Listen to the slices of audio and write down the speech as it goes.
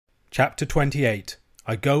Chapter 28.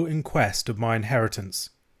 I go in quest of my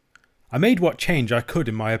inheritance. I made what change I could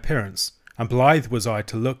in my appearance, and blithe was I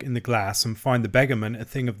to look in the glass and find the beggarman a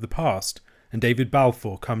thing of the past, and David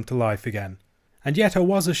Balfour come to life again. And yet I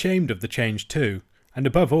was ashamed of the change too, and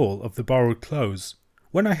above all of the borrowed clothes.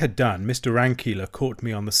 When I had done, Mr. Rankeeler caught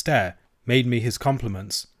me on the stair, made me his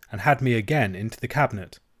compliments, and had me again into the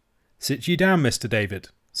cabinet. "Sit ye down, Mr. David,"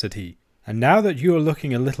 said he, "and now that you are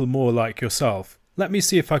looking a little more like yourself, let me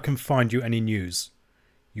see if I can find you any news.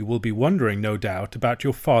 You will be wondering, no doubt, about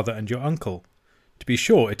your father and your uncle. To be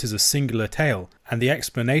sure, it is a singular tale, and the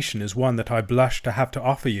explanation is one that I blush to have to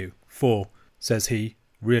offer you, for," says he,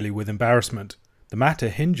 really with embarrassment, "the matter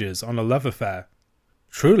hinges on a love affair."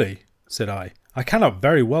 "Truly," said I cannot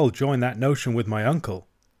very well join that notion with my uncle."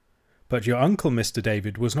 "But your uncle, Mr.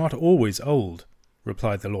 David, was not always old,"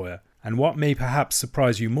 replied the lawyer, "and what may perhaps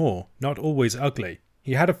surprise you more, not always ugly.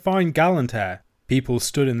 He had a fine gallant air. People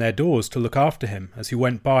stood in their doors to look after him as he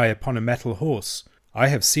went by upon a mettle horse. I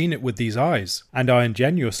have seen it with these eyes, and I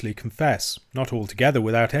ingenuously confess, not altogether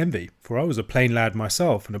without envy, for I was a plain lad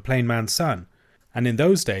myself and a plain man's son, and in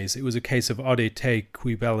those days it was a case of ode te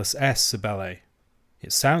qui bellus es, Sibelle."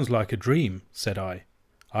 "It sounds like a dream," said I.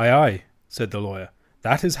 "Aye, aye," said the lawyer,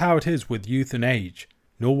 "that is how it is with youth and age.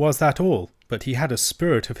 Nor was that all, but he had a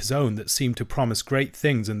spirit of his own that seemed to promise great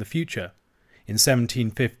things in the future. In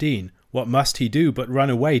 1715, what must he do but run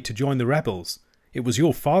away to join the rebels? It was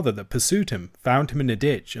your father that pursued him, found him in a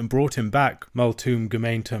ditch, and brought him back, multum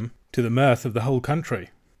gementem, to the mirth of the whole country.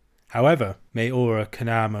 However, me ora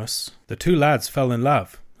canamus, the two lads fell in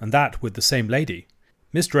love, and that with the same lady.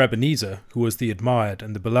 Mr. Ebenezer, who was the admired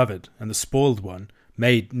and the beloved and the spoiled one,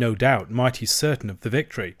 made, no doubt, mighty certain of the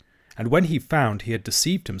victory, and when he found he had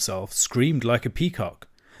deceived himself, screamed like a peacock.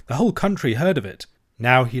 The whole country heard of it.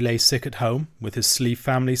 Now he lay sick at home, with his Sleeve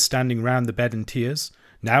family standing round the bed in tears.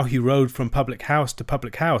 Now he rode from public house to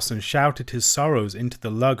public house and shouted his sorrows into the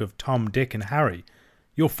lug of Tom, Dick, and Harry.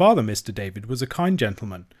 Your father, Mr. David, was a kind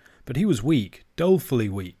gentleman, but he was weak, dolefully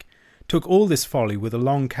weak, took all this folly with a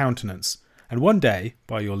long countenance, and one day,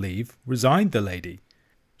 by your leave, resigned the lady.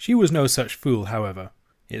 She was no such fool, however.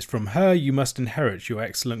 It's from her you must inherit your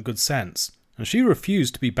excellent good sense, and she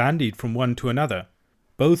refused to be bandied from one to another.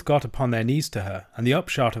 Both got upon their knees to her, and the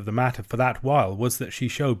upshot of the matter for that while was that she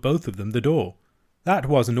showed both of them the door. That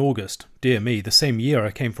was in August, dear me, the same year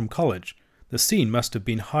I came from college. The scene must have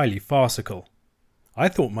been highly farcical. I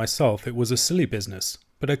thought myself it was a silly business,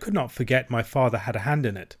 but I could not forget my father had a hand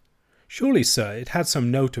in it. "Surely, sir, it had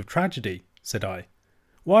some note of tragedy," said I.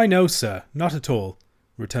 "Why, no, sir, not at all,"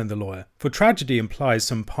 returned the lawyer, "for tragedy implies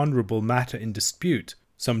some ponderable matter in dispute,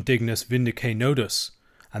 some dignus vindice nodus,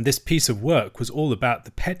 and this piece of work was all about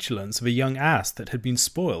the petulance of a young ass that had been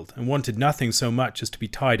spoiled, and wanted nothing so much as to be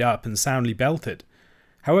tied up and soundly belted.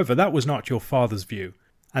 However, that was not your father's view,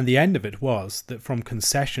 and the end of it was that from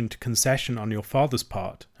concession to concession on your father's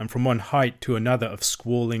part, and from one height to another of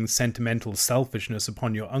squalling, sentimental selfishness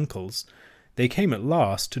upon your uncle's, they came at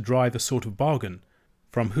last to drive a sort of bargain,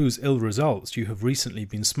 from whose ill results you have recently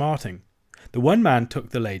been smarting. The one man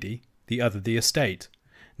took the lady, the other the estate.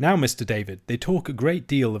 Now, Mr. David, they talk a great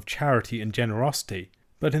deal of charity and generosity,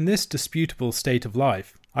 but in this disputable state of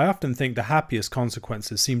life, I often think the happiest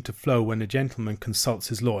consequences seem to flow when a gentleman consults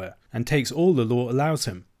his lawyer, and takes all the law allows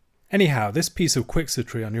him. Anyhow, this piece of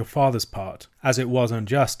quixotry on your father's part, as it was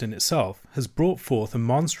unjust in itself, has brought forth a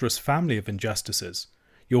monstrous family of injustices.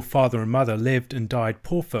 Your father and mother lived and died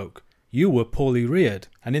poor folk. You were poorly reared,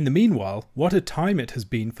 and in the meanwhile, what a time it has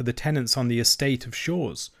been for the tenants on the estate of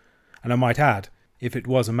Shaw's. And I might add, if it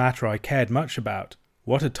was a matter I cared much about,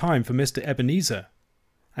 what a time for Mr. Ebenezer.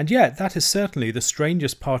 And yet that is certainly the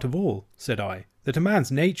strangest part of all, said I, that a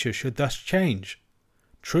man's nature should thus change.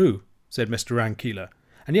 True, said Mr. Rankeeler,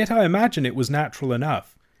 and yet I imagine it was natural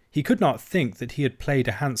enough. He could not think that he had played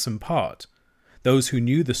a handsome part. Those who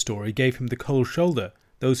knew the story gave him the cold shoulder,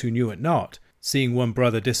 those who knew it not, seeing one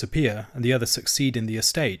brother disappear and the other succeed in the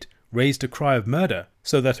estate, raised a cry of murder,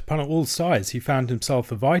 so that upon all sides he found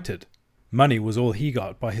himself evited. Money was all he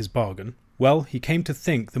got by his bargain. Well, he came to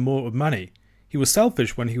think the more of money. He was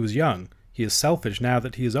selfish when he was young, he is selfish now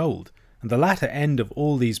that he is old, and the latter end of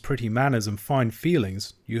all these pretty manners and fine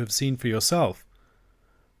feelings you have seen for yourself.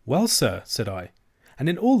 Well, sir, said I, and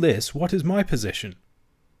in all this what is my position?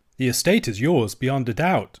 The estate is yours beyond a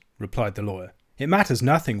doubt, replied the lawyer. It matters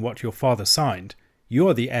nothing what your father signed. You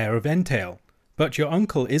are the heir of entail. But your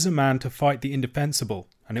uncle is a man to fight the indefensible,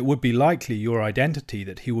 and it would be likely your identity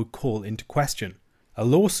that he would call into question. A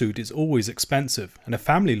lawsuit is always expensive, and a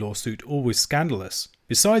family lawsuit always scandalous.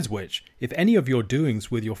 Besides which, if any of your doings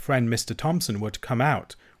with your friend Mr. Thompson were to come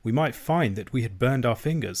out, we might find that we had burned our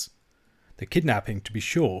fingers. The kidnapping, to be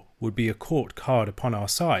sure, would be a court card upon our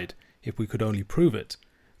side, if we could only prove it,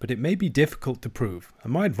 but it may be difficult to prove,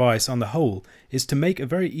 and my advice on the whole is to make a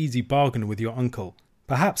very easy bargain with your uncle,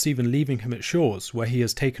 perhaps even leaving him at Shaw's, where he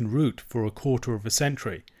has taken root for a quarter of a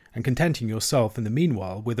century, and contenting yourself in the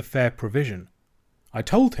meanwhile with a fair provision. I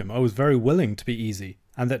told him I was very willing to be easy,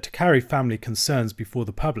 and that to carry family concerns before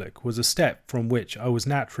the public was a step from which I was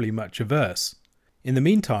naturally much averse. In the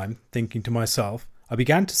meantime, thinking to myself, I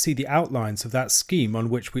began to see the outlines of that scheme on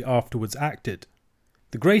which we afterwards acted.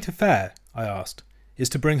 "The great affair," I asked, "is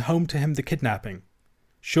to bring home to him the kidnapping."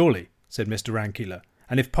 "Surely," said Mr. Rankeillor,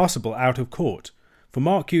 "and if possible out of court. For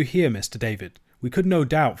mark you here, Mr. David, we could no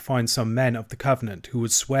doubt find some men of the Covenant who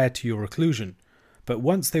would swear to your reclusion, but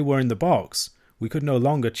once they were in the box, we could no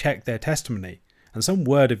longer check their testimony, and some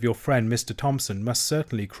word of your friend Mr. Thompson must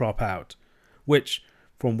certainly crop out, which,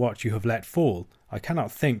 from what you have let fall, I cannot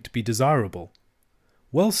think to be desirable."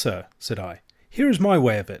 "Well, sir," said I, "here is my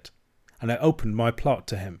way of it," and I opened my plot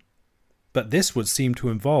to him. "But this would seem to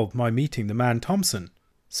involve my meeting the man Thompson,"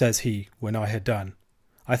 says he, when I had done.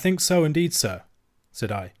 "I think so indeed, sir,"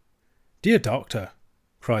 said I. "Dear doctor,"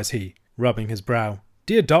 cries he, rubbing his brow,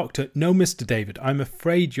 "dear doctor, no, Mr. David, I am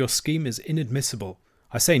afraid your scheme is inadmissible.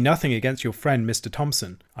 I say nothing against your friend Mr.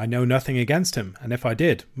 Thompson. I know nothing against him, and if I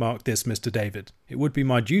did, mark this, Mr. David, it would be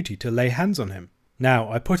my duty to lay hands on him.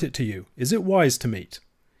 Now, I put it to you, is it wise to meet?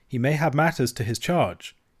 He may have matters to his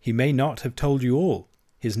charge. He may not have told you all.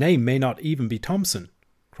 His name may not even be Thompson,"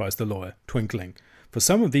 cries the lawyer, twinkling, "for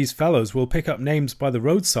some of these fellows will pick up names by the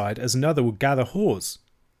roadside as another would gather haws."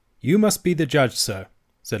 "You must be the judge, sir,"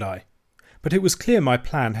 said I. But it was clear my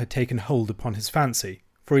plan had taken hold upon his fancy,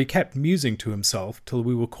 for he kept musing to himself till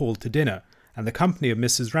we were called to dinner, and the company of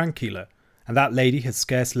Mrs. Rankeillor, and that lady had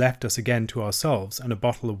scarce left us again to ourselves and a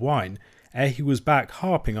bottle of wine, ere he was back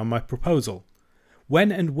harping on my proposal.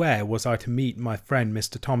 When and where was I to meet my friend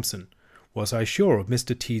Mr. Thompson? Was I sure of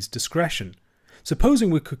Mr. T.'s discretion? Supposing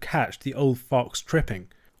we could catch the old fox tripping,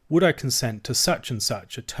 would I consent to such and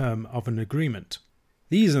such a term of an agreement?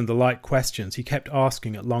 These and the like questions he kept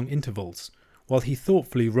asking at long intervals, while he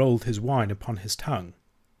thoughtfully rolled his wine upon his tongue.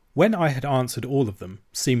 When I had answered all of them,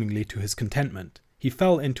 seemingly to his contentment, he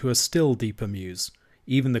fell into a still deeper muse,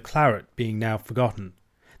 even the claret being now forgotten.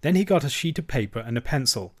 Then he got a sheet of paper and a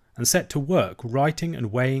pencil, and set to work writing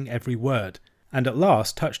and weighing every word, and at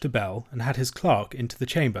last touched a bell and had his clerk into the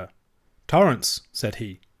chamber. "Torrance," said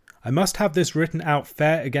he, "I must have this written out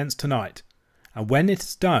fair against tonight, and when it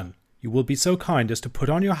is done, you will be so kind as to put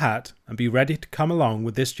on your hat and be ready to come along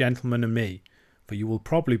with this gentleman and me, for you will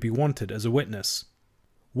probably be wanted as a witness."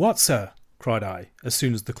 "What, sir?" cried I, as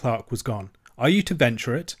soon as the clerk was gone. "Are you to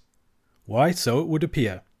venture it?" "Why, so it would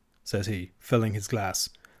appear," says he, filling his glass.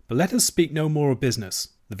 "But let us speak no more of business.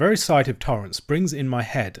 The very sight of Torrance brings in my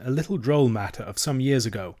head a little droll matter of some years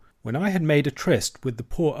ago, when I had made a tryst with the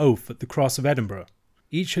poor oaf at the Cross of Edinburgh.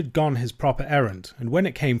 Each had gone his proper errand, and when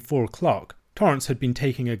it came 4 o'clock, Torrance had been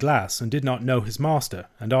taking a glass and did not know his master,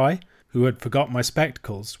 and I, who had forgot my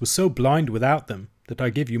spectacles, was so blind without them that I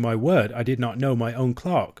give you my word I did not know my own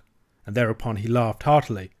clerk." And thereupon he laughed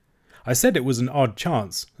heartily. I said it was an odd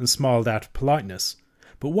chance, and smiled out of politeness.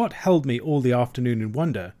 But what held me all the afternoon in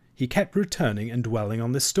wonder, he kept returning and dwelling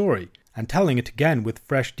on this story, and telling it again with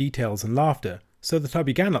fresh details and laughter, so that I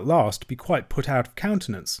began at last to be quite put out of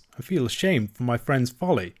countenance, and feel ashamed for my friend's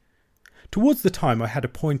folly. Towards the time I had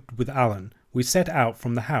appointed with Allen, we set out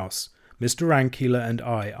from the house, Mr. Rankeillor and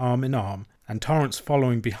I arm in arm, and Torrance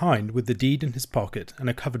following behind with the deed in his pocket and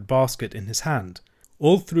a covered basket in his hand.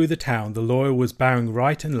 All through the town the lawyer was bowing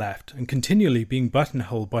right and left, and continually being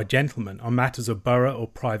buttonholed by gentlemen on matters of borough or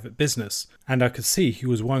private business, and I could see he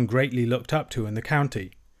was one greatly looked up to in the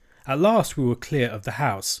county. At last we were clear of the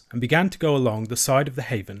house, and began to go along the side of the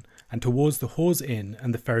haven, and towards the Hawes Inn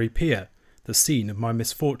and the Ferry Pier, the scene of my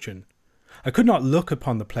misfortune. I could not look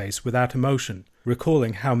upon the place without emotion,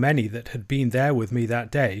 recalling how many that had been there with me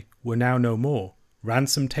that day were now no more,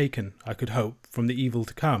 ransom taken, I could hope, from the evil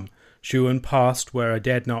to come, Shuan passed where I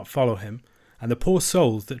dared not follow him, and the poor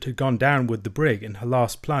souls that had gone down with the brig in her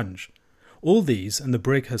last plunge. All these, and the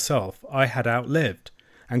brig herself, I had outlived,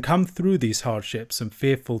 and come through these hardships and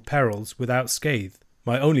fearful perils without scathe.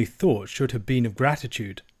 My only thought should have been of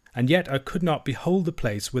gratitude, and yet I could not behold the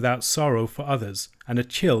place without sorrow for others, and a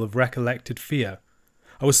chill of recollected fear.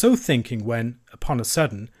 I was so thinking when, upon a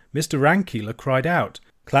sudden, Mr. Rankeillor cried out,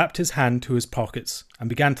 clapped his hand to his pockets, and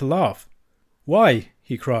began to laugh. "Why,"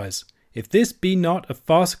 he cries, "if this be not a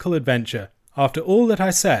farcical adventure, after all that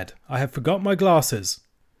I said, I have forgot my glasses."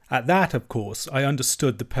 At that, of course, I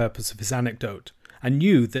understood the purpose of his anecdote, and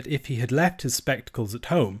knew that if he had left his spectacles at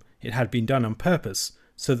home, it had been done on purpose,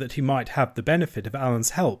 so that he might have the benefit of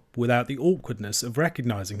Alan's help without the awkwardness of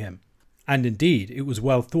recognising him. And indeed it was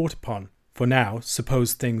well thought upon, for now,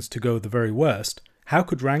 suppose things to go the very worst, how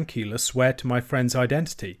could Rankeillor swear to my friend's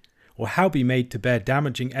identity, or how be made to bear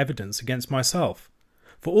damaging evidence against myself?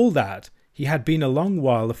 For all that, he had been a long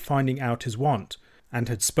while of finding out his want, and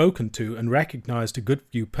had spoken to and recognised a good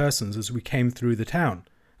few persons as we came through the town,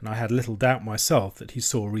 and I had little doubt myself that he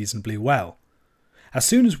saw reasonably well. As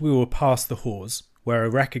soon as we were past the Hawes, where I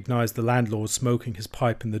recognised the landlord smoking his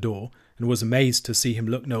pipe in the door, and was amazed to see him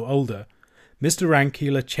look no older, Mr.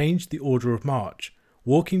 Rankeillor changed the order of march,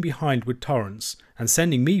 walking behind with Torrance, and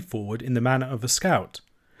sending me forward in the manner of a scout.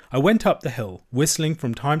 I went up the hill, whistling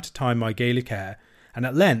from time to time my Gaelic air, and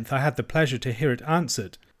at length I had the pleasure to hear it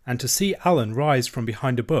answered, and to see Alan rise from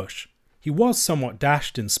behind a bush. He was somewhat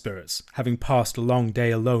dashed in spirits, having passed a long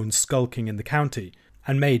day alone skulking in the county,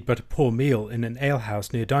 and made but a poor meal in an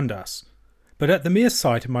alehouse near Dundas. But at the mere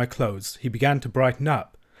sight of my clothes he began to brighten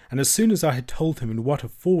up, and as soon as I had told him in what a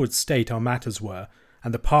forward state our matters were,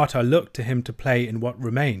 and the part I looked to him to play in what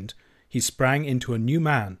remained, he sprang into a new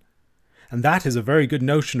man. "And that is a very good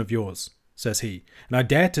notion of yours," says he, "and I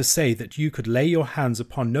dare to say that you could lay your hands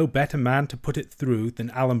upon no better man to put it through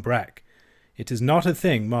than Alan Breck. It is not a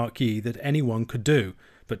thing, mark ye, that any one could do,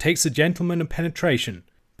 but takes a gentleman and penetration.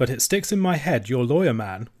 But it sticks in my head your lawyer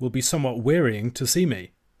man will be somewhat wearying to see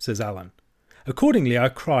me," says Alan. Accordingly I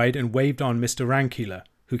cried and waved on Mr. Rankeillor,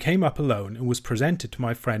 who came up alone and was presented to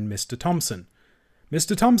my friend Mr. Thompson.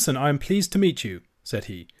 "Mr. Thompson, I am pleased to meet you," said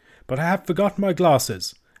he, "but I have forgotten my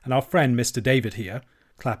glasses, and our friend Mr. David here,"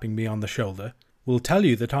 clapping me on the shoulder, "will tell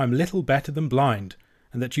you that I am little better than blind,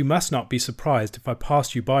 and that you must not be surprised if I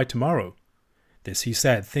pass you by tomorrow." This he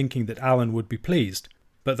said, thinking that Alan would be pleased,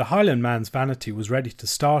 but the Highland man's vanity was ready to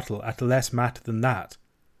startle at a less matter than that.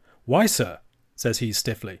 "Why, sir," says he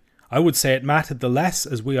stiffly, "I would say it mattered the less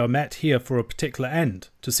as we are met here for a particular end,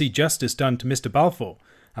 to see justice done to Mr. Balfour,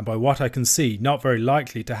 and by what I can see, not very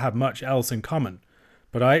likely to have much else in common.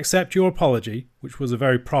 But I accept your apology, which was a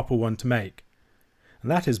very proper one to make." "And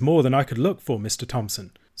that is more than I could look for, Mr.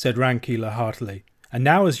 Thompson," said Rankeillor heartily. "And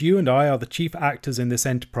now as you and I are the chief actors in this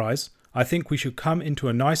enterprise, I think we should come into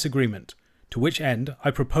a nice agreement, to which end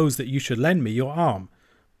I propose that you should lend me your arm,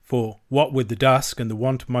 for, what with the dusk and the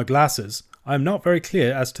want of my glasses, I am not very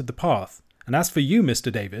clear as to the path, and as for you,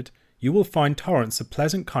 Mr. David, you will find Torrance a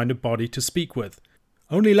pleasant kind of body to speak with.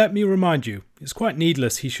 Only let me remind you, it's quite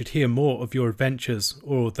needless he should hear more of your adventures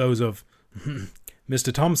or those of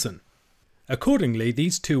Mr. Thompson." Accordingly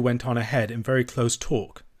these two went on ahead in very close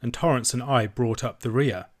talk, and Torrance and I brought up the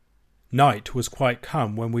rear. Night was quite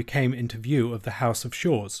come when we came into view of the house of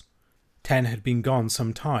Shaws. 10 had been gone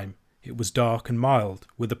some time. It was dark and mild,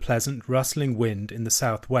 with a pleasant rustling wind in the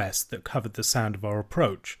south-west that covered the sound of our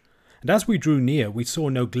approach, and as we drew near we saw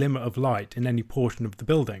no glimmer of light in any portion of the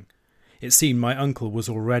building. It seemed my uncle was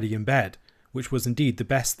already in bed, which was indeed the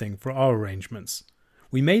best thing for our arrangements.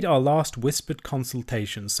 We made our last whispered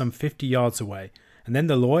consultation some 50 yards away, and then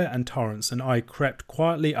the lawyer and Torrance and I crept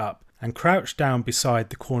quietly up and crouched down beside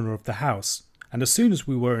the corner of the house, and as soon as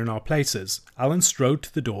we were in our places, Alan strode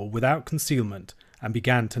to the door without concealment and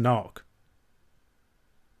began to knock.